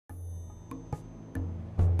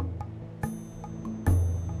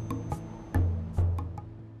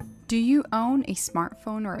Do you own a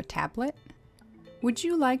smartphone or a tablet? Would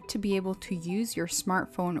you like to be able to use your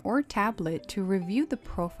smartphone or tablet to review the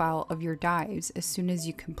profile of your dives as soon as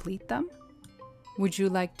you complete them? Would you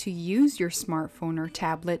like to use your smartphone or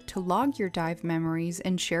tablet to log your dive memories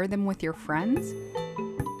and share them with your friends?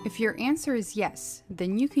 If your answer is yes,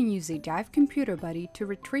 then you can use a Dive Computer Buddy to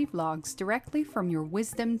retrieve logs directly from your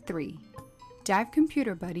Wisdom 3. Dive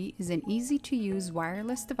Computer Buddy is an easy-to-use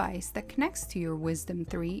wireless device that connects to your Wisdom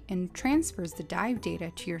 3 and transfers the dive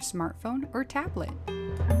data to your smartphone or tablet.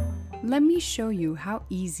 Let me show you how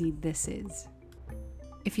easy this is.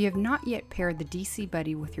 If you have not yet paired the DC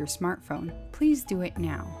Buddy with your smartphone, please do it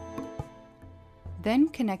now. Then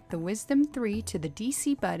connect the Wisdom 3 to the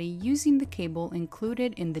DC Buddy using the cable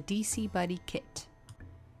included in the DC Buddy kit.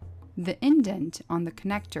 The indent on the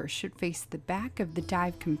connector should face the back of the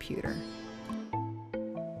dive computer.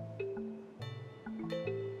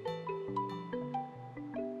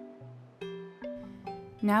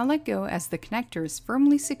 Now let go as the connector is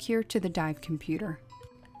firmly secured to the dive computer.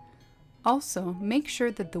 Also, make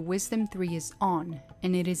sure that the Wisdom 3 is on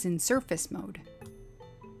and it is in surface mode.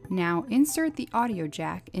 Now insert the audio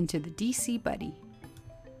jack into the DC Buddy.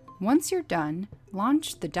 Once you're done,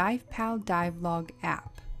 launch the DivePal Divelog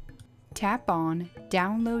app. Tap on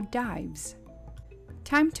Download Dives.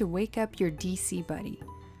 Time to wake up your DC Buddy.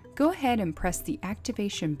 Go ahead and press the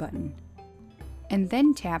activation button, and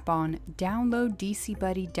then tap on Download DC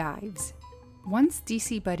Buddy Dives. Once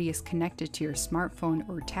DC Buddy is connected to your smartphone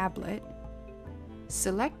or tablet,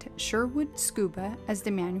 select Sherwood Scuba as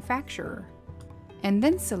the manufacturer, and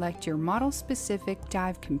then select your model-specific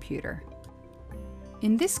dive computer.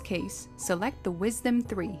 In this case, select the Wisdom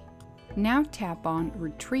 3. Now tap on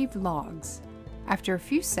Retrieve Logs. After a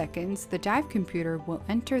few seconds, the dive computer will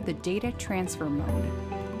enter the data transfer mode,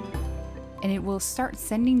 and it will start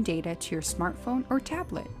sending data to your smartphone or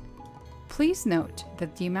tablet. Please note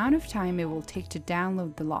that the amount of time it will take to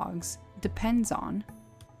download the logs depends on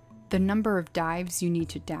the number of dives you need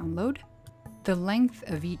to download, the length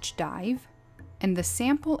of each dive, and the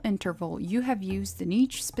sample interval you have used in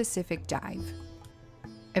each specific dive.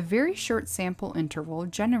 A very short sample interval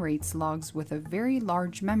generates logs with a very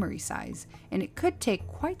large memory size, and it could take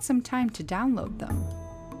quite some time to download them.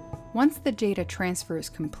 Once the data transfer is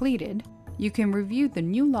completed, you can review the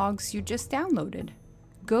new logs you just downloaded.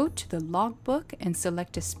 Go to the logbook and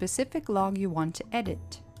select a specific log you want to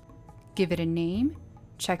edit. Give it a name,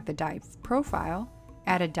 check the dive profile,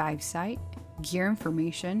 add a dive site, gear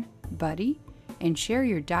information, buddy, and share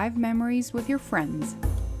your dive memories with your friends.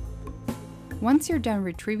 Once you're done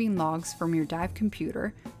retrieving logs from your dive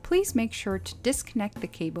computer, please make sure to disconnect the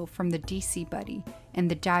cable from the DC Buddy and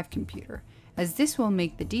the dive computer, as this will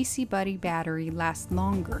make the DC Buddy battery last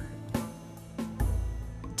longer.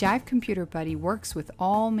 Dive Computer Buddy works with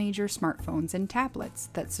all major smartphones and tablets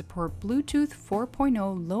that support Bluetooth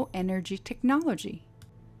 4.0 low-energy technology.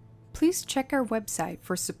 Please check our website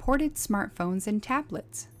for supported smartphones and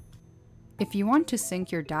tablets. If you want to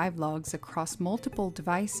sync your dive logs across multiple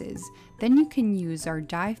devices, then you can use our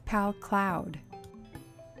DivePal Cloud.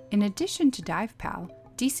 In addition to DivePal,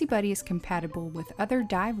 DC Buddy is compatible with other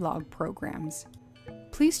dive log programs.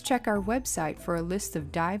 Please check our website for a list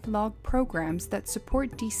of dive log programs that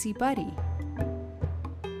support DC Buddy.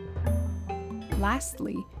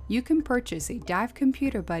 Lastly, you can purchase a Dive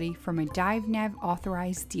Computer Buddy from a DiveNav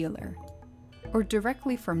authorized dealer, or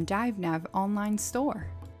directly from DiveNav online store.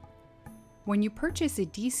 When you purchase a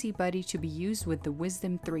DC Buddy to be used with the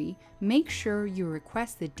Wisdom 3, make sure you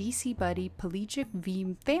request the DC Buddy Pelagic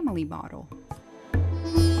V family model.